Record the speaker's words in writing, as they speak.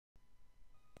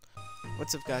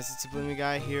What's up, guys? It's Oblivion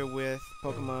Guy here with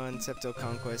Pokemon Septo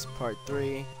Conquest Part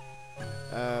 3,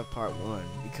 Part 1,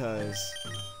 because,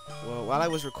 well, while I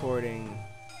was recording,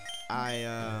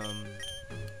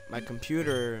 my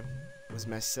computer was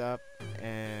messed up,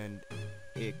 and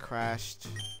it crashed,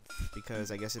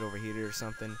 because I guess it overheated or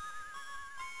something,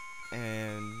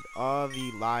 and all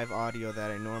the live audio that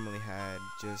I normally had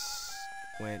just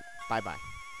went bye-bye.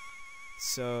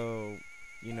 So,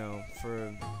 you know,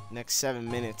 for next 7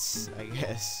 minutes, I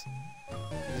guess,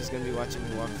 you're just gonna be watching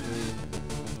me walk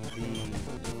through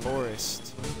the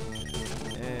forest,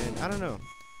 and I don't know,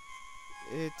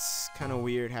 it's kind of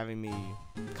weird having me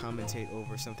commentate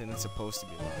over something that's supposed to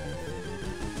be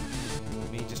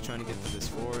live. Me just trying to get through this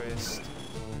forest.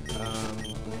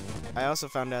 I also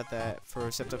found out that for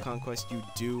Septo Conquest you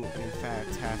do in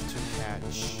fact have to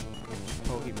catch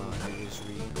Pokemon. It is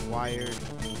required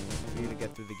for you to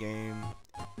get through the game.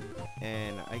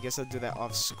 And I guess I'll do that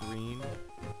off screen,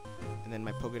 and then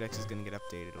my Pokédex is gonna get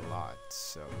updated a lot.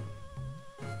 So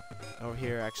over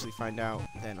here I actually find out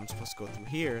that I'm supposed to go through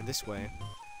here this way.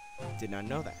 Did not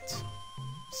know that.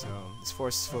 So this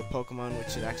forest is full of Pokemon, which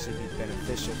should actually be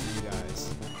beneficial for you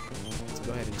guys. Let's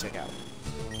go ahead and check out.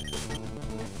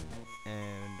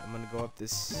 And I'm gonna go up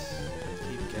this,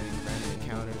 keep getting random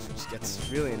encounters, which gets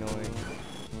really annoying.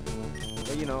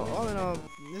 But you know, all in all,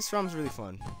 this ROM's really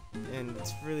fun, and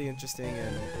it's really interesting.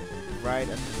 And right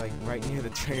at the, right near the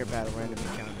trainer battle random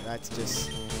encounter,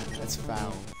 that's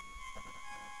foul.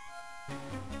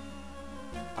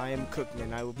 I am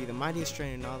Cookman. I will be the mightiest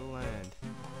trainer in all the land.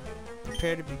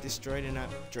 Prepare to be destroyed in a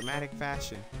dramatic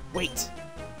fashion. Wait.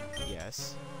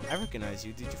 Yes, I recognize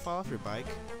you. Did you fall off your bike?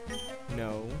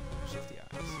 No. Shifty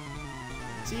eyes.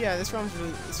 So yeah, this ROM's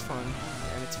really fun,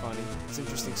 and it's funny. It's an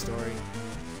interesting story.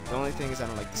 The only thing is I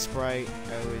don't like the sprite.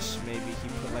 I wish maybe he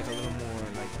put like a little more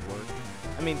like work.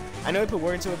 I mean, I know he put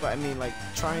work into it, but I mean like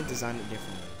try and design it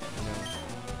differently, you know?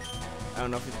 I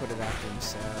don't know if he put it after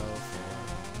himself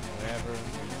or whatever.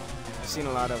 I've seen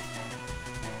a lot of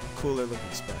cooler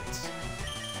looking sprites.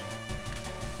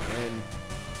 And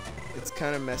it's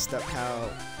kind of messed up how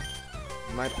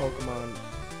my Pokemon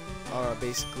are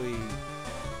basically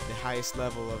the highest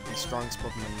level of the strongest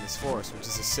Pokemon in this forest, which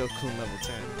is a Silcoon level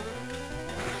 10.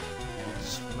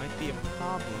 Might be a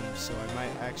problem, so I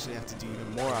might actually have to do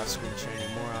even more off-screen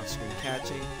training, more off-screen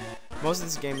catching. Most of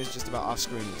this game is just about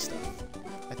off-screening stuff.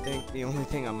 I think the only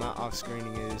thing I'm not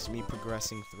off-screening is me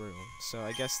progressing through, so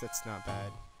I guess that's not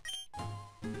bad.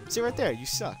 See right there, you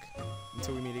suck.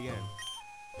 Until we meet again.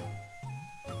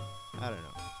 I don't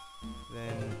know.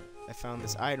 Then I found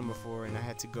this item before and I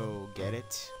had to go get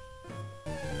it.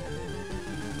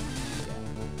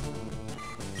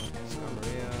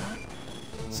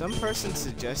 Some person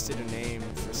suggested a name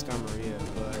for Skarmoria,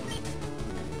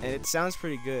 and it sounds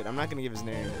pretty good. I'm not gonna give his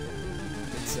name.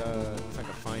 It's if I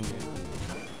can find it.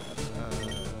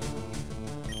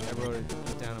 I wrote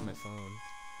it down on my phone.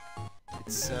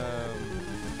 It's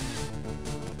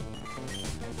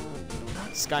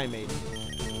Sky Maiden.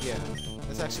 Yeah,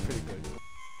 that's actually pretty good.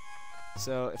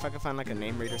 So if I can find like a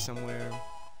name raider somewhere,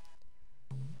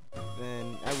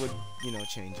 then I would, you know,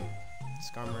 change it.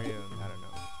 Skarmoria, I don't know.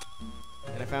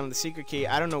 And I found the secret key.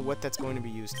 I don't know what that's going to be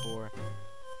used for.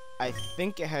 I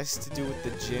think it has to do with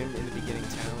the gym in the beginning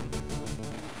town.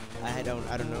 I don't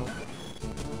know.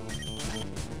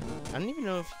 I don't even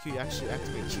know if you could actually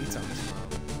activate cheats on this ROM.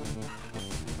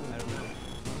 I don't know.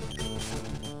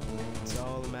 It's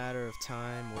all a matter of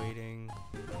time, waiting,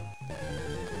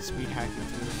 speed hacking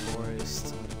through the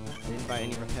forest. I didn't buy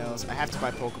any repels. I have to buy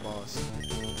Pokeballs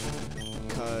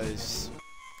because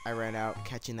I ran out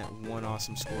catching that one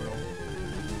awesome Squirtle.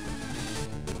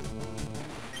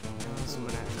 So I'm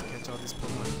gonna have to catch all these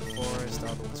Pokemon in the forest,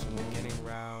 all the ones from the beginning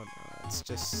route.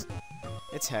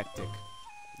 It's hectic.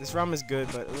 This ROM is good,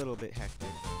 but a little bit hectic.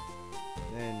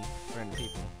 And then random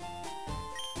people.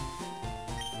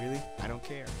 Really? I don't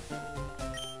care.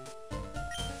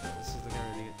 This is looking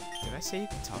really good. Did I say you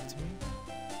could talk to me?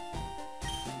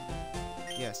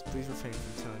 Yes, please refrain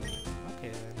from telling me. Okay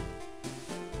then.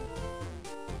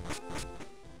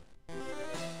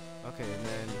 Okay, and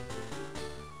then...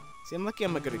 See, I'm lucky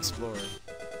I'm a good explorer.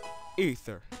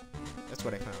 Ether. That's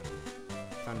what I found.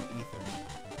 Found ether.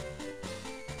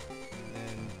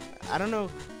 And I don't know.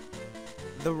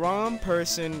 The ROM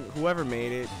person, whoever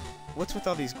made it, what's with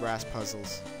all these grass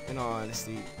puzzles? In all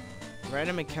honesty,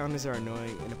 random encounters are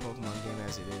annoying in a Pokemon game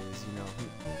as it is. You know,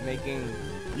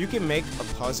 you can make a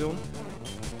puzzle,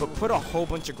 but put a whole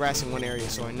bunch of grass in one area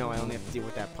so I know I only have to deal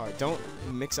with that part. Don't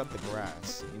mix up the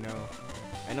grass. You know.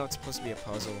 I know it's supposed to be a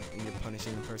puzzle and you're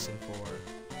punishing the person for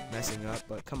messing up,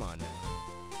 but come on now.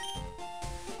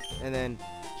 And then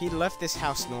he left this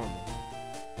house normal.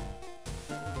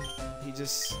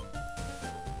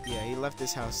 He left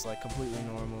this house like completely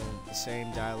normal. The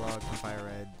same dialogue from Fire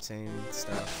Red, same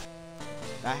stuff.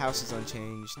 That house is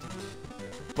unchanged.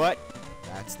 But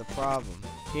that's the problem.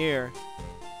 Here,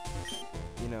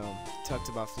 you know, talked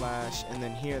about Flash, and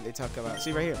then here they talk about,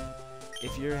 see right here,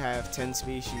 if you have 10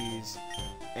 species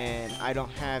and I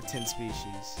don't have 10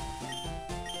 species,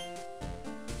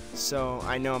 so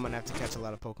I know I'm gonna have to catch a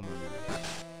lot of Pokemon.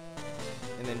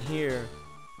 And then here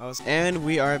and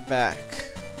we are back.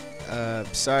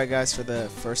 Sorry guys for the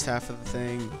first half of the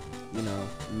thing, you know,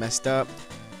 messed up,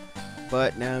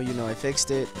 but now, you know, I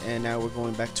fixed it, and now we're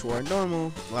going back to our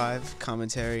normal live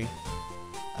commentary.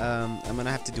 I'm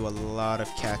gonna have to do a lot of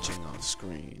catching off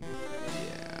screen.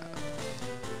 Yeah,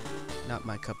 not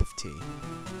my cup of tea.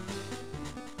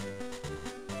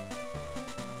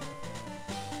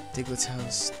 Diglett's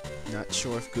house, not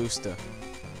sure if Gusta.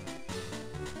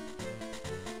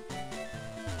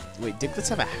 Wait, Digletts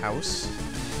have a house?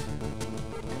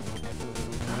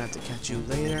 I'll have to catch you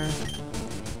later.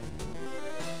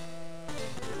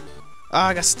 Ah,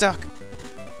 I got stuck.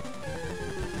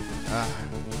 Ah,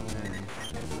 man.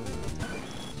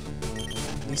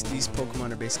 At least these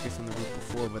Pokemon are basically from the route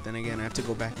before, but then again, I have to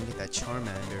go back and get that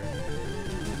Charmander.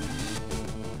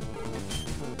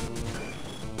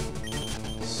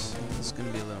 So it's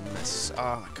gonna be a little mess.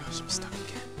 Oh my gosh, I'm stuck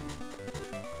again.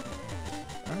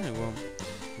 Alright, well,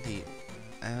 the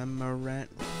Amarant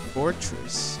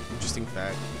Fortress. Interesting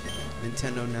fact,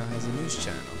 Nintendo now has a news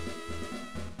channel.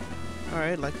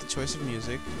 Alright, like the choice of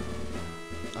music.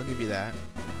 I'll give you that.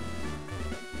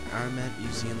 Amarant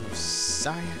Museum of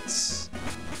Science.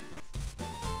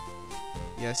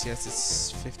 Yes,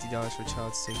 it's $50 for a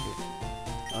child's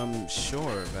ticket.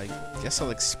 Sure, I guess I'll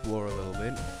explore a little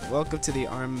bit. Welcome to the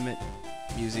Amarant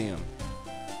Museum.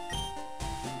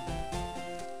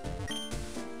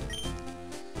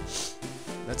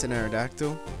 That's an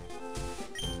Aerodactyl.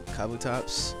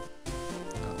 Kabutops.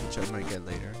 Which I might get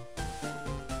later.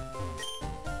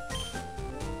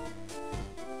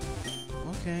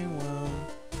 Okay, well.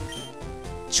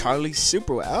 Charlie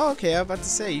Super. Oh, okay, I was about to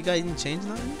say, you guys didn't change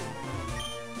nothing?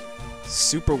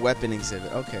 Super Weapon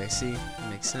Exhibit. Okay, see, that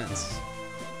makes sense.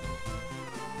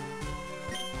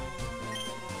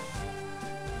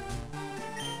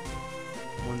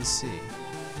 One C.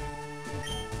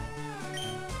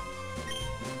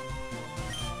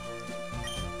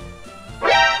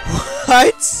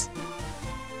 What?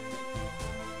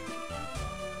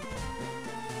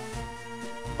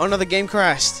 Oh no, the game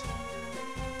crashed.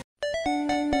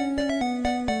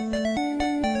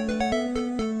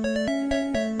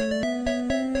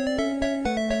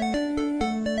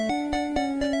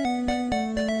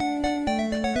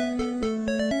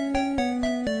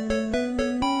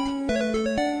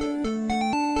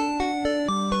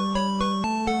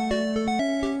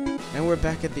 And we're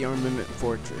back at the Amarant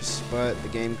Fortress, but the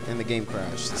game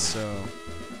crashed, so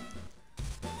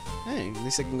hey, at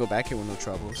least I can go back here with no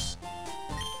troubles.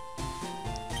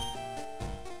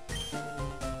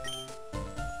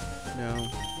 No.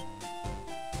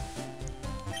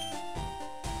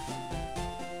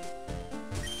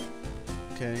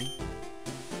 Okay.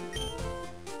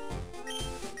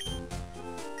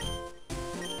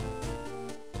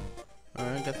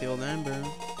 Alright, got the old Amber.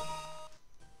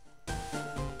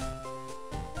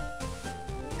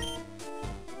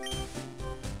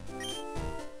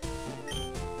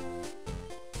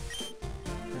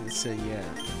 So yeah,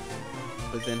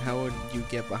 but then how would you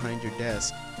get behind your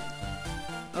desk?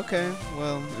 Okay,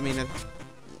 well, I mean,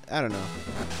 I don't know.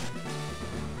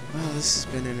 Well, this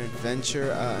has been an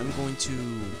adventure. I'm going to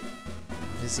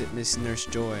visit Miss Nurse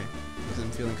Joy because I'm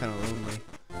feeling kind of lonely.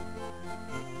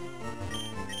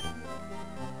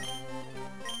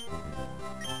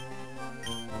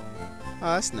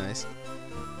 Oh, that's nice.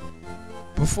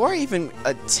 Before I even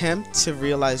attempt to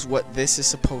realize what this is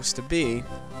supposed to be,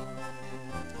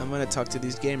 I'm gonna talk to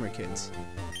these gamer kids.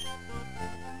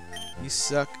 You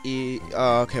suck,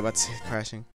 oh, okay, about to say crashing.